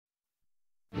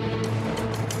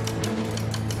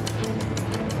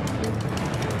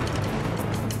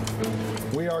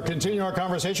are continuing our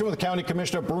conversation with County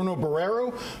Commissioner Bruno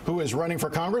Barrero, who is running for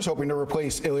Congress, hoping to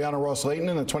replace Ileana Ros-Lehtinen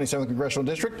in the 27th Congressional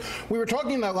District. We were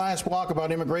talking in that last block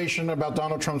about immigration, about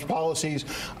Donald Trump's policies.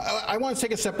 I want to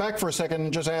take a step back for a second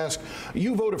and just ask,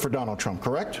 you voted for Donald Trump,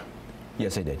 correct?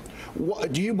 Yes, I did.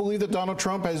 Do you believe that Donald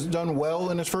Trump has done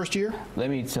well in his first year? Let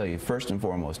me tell you, first and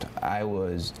foremost, I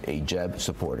was a Jeb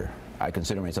supporter. I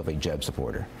consider myself a Jeb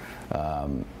supporter.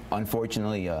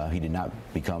 Unfortunately, he did not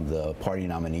become the party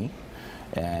nominee,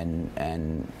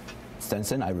 and since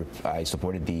then, I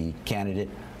supported the candidate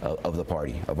of the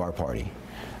party, of our party.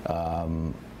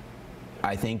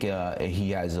 I think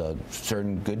he has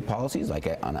certain good policies, like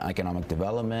on economic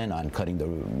development, on cutting the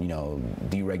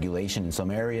deregulation in some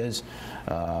areas.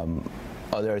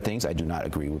 Other things I do not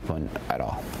agree with at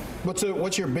all.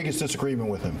 What's your biggest disagreement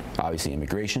with him? Obviously,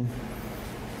 immigration.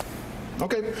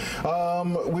 Okay. I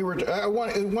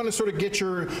want to sort of get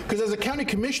because as a county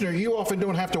commissioner, you often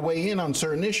don't have to weigh in on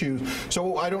certain issues,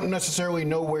 so I don't necessarily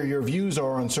know where your views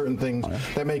are on certain things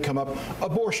that may come up.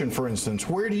 Abortion, for instance.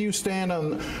 Where do you stand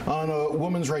on a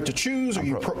woman's right to choose?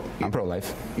 I'm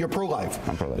pro-life. You're pro-life.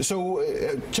 I'm pro-life. So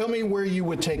tell me where you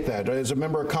would take that as a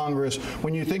member of Congress.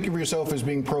 When you think of yourself as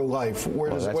being pro-life,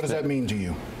 what does that mean to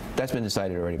you? That's been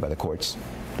decided already by the courts,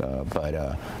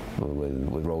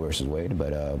 with Roe versus Wade.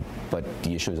 But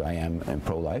the issue is I am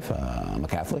pro-life. I'm a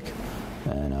Catholic,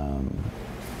 and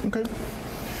okay.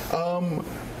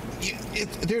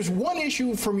 There's one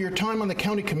issue from your time on the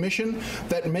county commission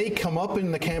that may come up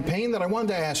in the campaign that I wanted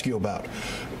to ask you about.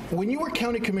 When you were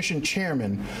county commission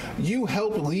chairman, you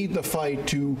helped lead the fight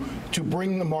to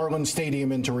bring the Marlins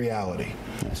Stadium into reality.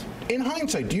 Yes. In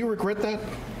hindsight, do you regret that?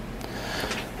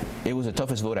 It was the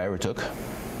toughest vote I ever took,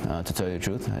 to tell you the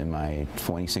truth, in my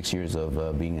 26 years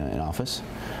of being in office.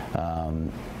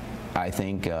 I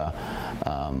think,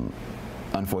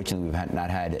 unfortunately, we've not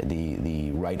had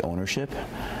the right ownership.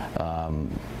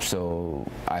 So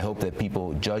I hope that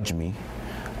people judge me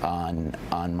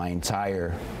on my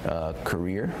entire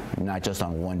career, not just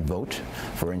on one vote.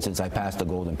 For instance, I passed the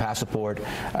Golden Passport.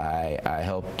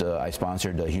 I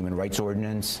sponsored the Human Rights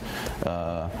Ordinance.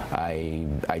 I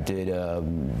did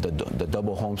the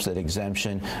double homestead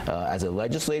exemption as a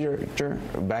legislator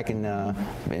back in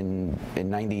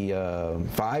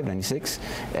 95, 96,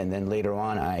 and then later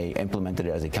on I implemented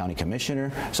it as a county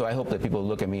commissioner. So I hope that people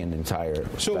look at me in the entire.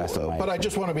 But I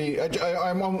just want to be.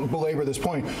 I won't belabor this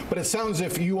point, but it sounds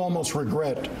as if you almost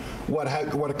regret what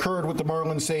occurred with the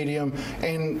Marlins Stadium,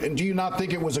 and do you not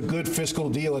think it was a good fiscal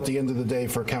deal at the end of the day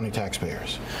for county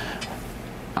taxpayers?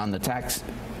 On the taxes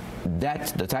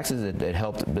that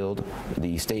helped build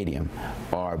the stadium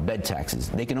are bed taxes.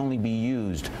 They can only be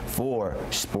used for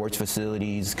sports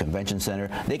facilities, convention center.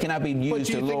 They cannot be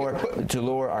used to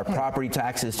lower our property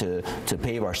taxes, to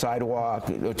pave our sidewalk,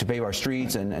 to pave our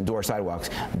streets and do our sidewalks.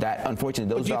 That,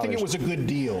 unfortunately, those dollars. Do you think it was a good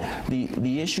deal?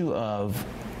 The issue of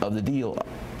the deal,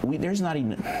 there's not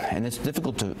even, and it's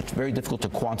very difficult to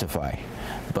quantify,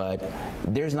 but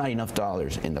there's not enough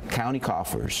dollars in the county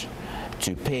coffers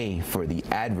to pay for the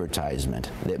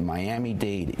advertisement that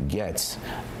Miami-Dade gets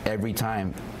every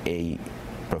time a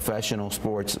professional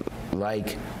sports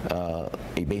like a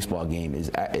baseball game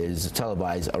is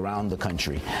televised around the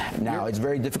country. Now, it's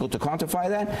very difficult to quantify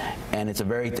that, and it's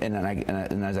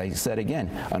and as I said again,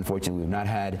 unfortunately, we've not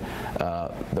had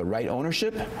the right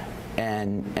ownership.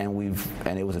 And it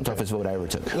was the toughest vote I ever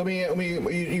took.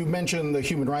 You mentioned the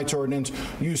Human Rights Ordinance.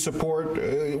 You support.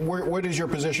 What is your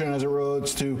position as it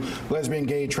relates to lesbian,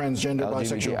 gay, transgender,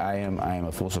 LGBT, bisexual? I am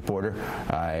a full supporter.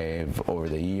 Over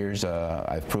the years,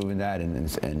 I've proven that in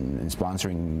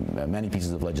sponsoring many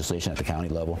pieces of legislation at the county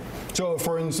level. So,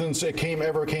 for instance, it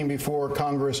ever came before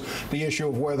Congress the issue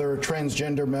of whether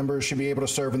transgender members should be able to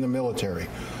serve in the military.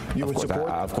 You would support?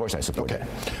 Of course, I support that.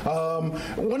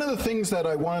 One of the things that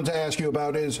I wanted to ask you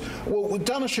about is, with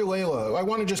Donna Shalala, I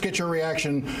want to just get your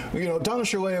reaction. Donna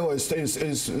Shalala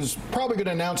is probably going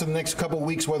to announce in the next couple of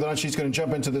weeks whether or not she's going to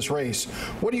jump into this race.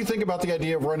 What do you think about the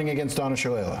idea of running against Donna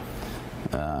Shalala?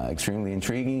 Extremely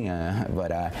intriguing,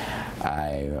 but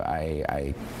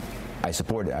I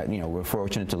support it. We're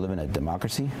fortunate to live in a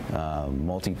democracy,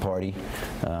 multi-party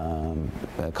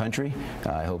country.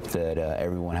 I hope that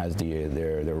everyone has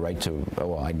their right to.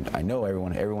 Well, I know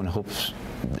everyone hopes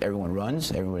everyone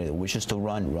runs. Everybody that wishes to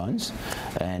run runs,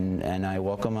 and I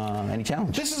welcome any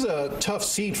challenge. This is a tough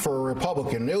seat for a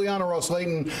Republican. Ileana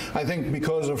Ros-Lehtinen, I think,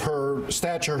 because of her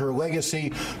stature, her legacy,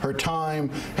 her time,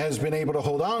 has been able to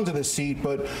hold on to this seat.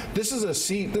 But this is a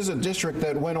seat. This is a district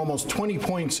that went almost 20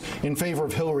 points in favor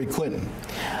of Hillary Clinton.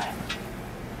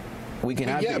 We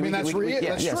cannot. Yeah, that's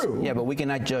true. Yeah, but we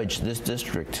cannot judge this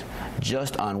district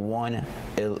just on one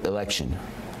election.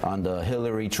 on the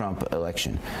Hillary-Trump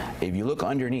election. If you look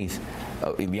underneath,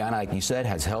 Ileana, like you said,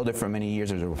 has held it for many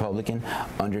years as a Republican.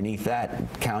 Underneath that,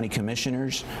 county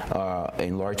commissioners,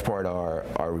 in large part, are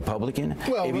Republican.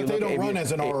 Well, but they don't run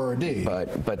as an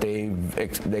RRD. But they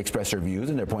express their views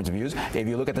and their points of views. If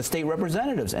you look at the state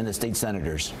representatives and the state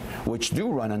senators, which do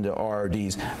run under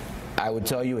RRDs, I would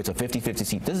tell you it's a 50-50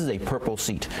 seat. This is a purple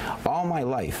seat. All my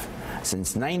life,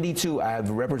 since '92, I have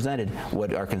represented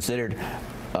what are considered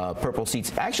purple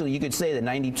seats. Actually, you could say the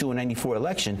 '92 and '94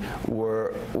 election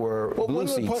were blue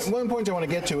seats. One point I want to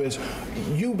get to is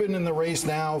you've been in the race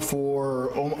now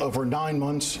for 9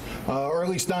 months, or at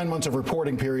least 9 months of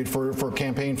reporting period for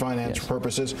campaign finance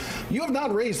purposes. You have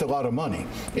not raised a lot of money.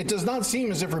 It does not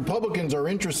seem as if Republicans are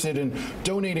interested in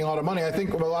donating a lot of money. I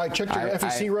think, well, I checked your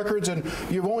FEC records, and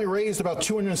you've only raised about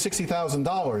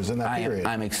 $260,000 in that period.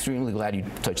 I'm extremely glad you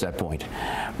touched that point.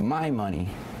 My money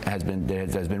has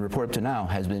been reported to now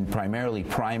has been primarily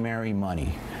primary money,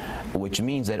 which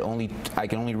means that I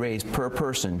can only raise per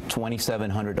person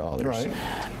 $2,700. Right.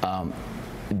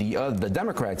 The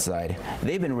Democrat side,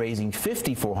 they've been raising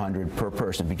 $5,400 per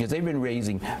person because they've been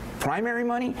raising primary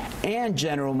money and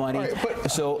general money. Right,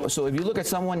 so if you look at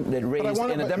someone that raised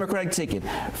in a Democratic ticket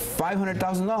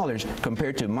 $500,000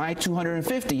 compared to my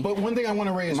 $250. But one thing I want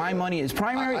to raise, my money is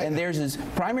primary and theirs is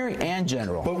primary and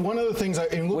general. But one of the things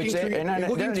in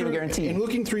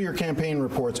looking through your campaign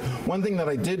reports, one thing that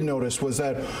I did notice was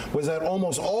that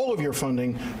almost all of your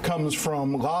funding comes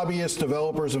from lobbyists,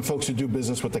 developers, and folks who do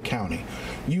business with the county.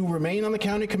 You remain on the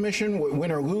county commission,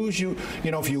 win or lose.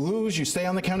 If you lose, you stay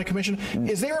on the county commission.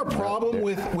 Is there a problem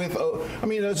with? I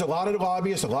mean, there's a lot of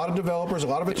lobbyists, a lot of developers, a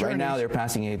lot of attorneys. Right now, they're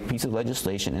passing a piece of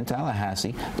legislation in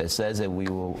Tallahassee that says that we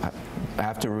will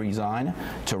have to resign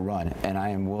to run, and I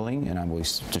am willing, and I'm willing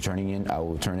to turning in. I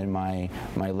will turn in my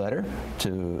letter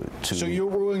to. So you're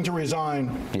willing to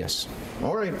resign? Yes.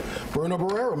 All right, Bruno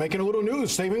Barrero making a little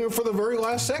news, saving it for the very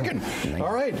last second.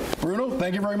 All right, Bruno,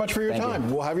 thank you very much for your time.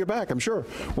 We'll have you back, I'm sure.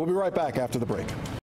 We'll be right back after the break.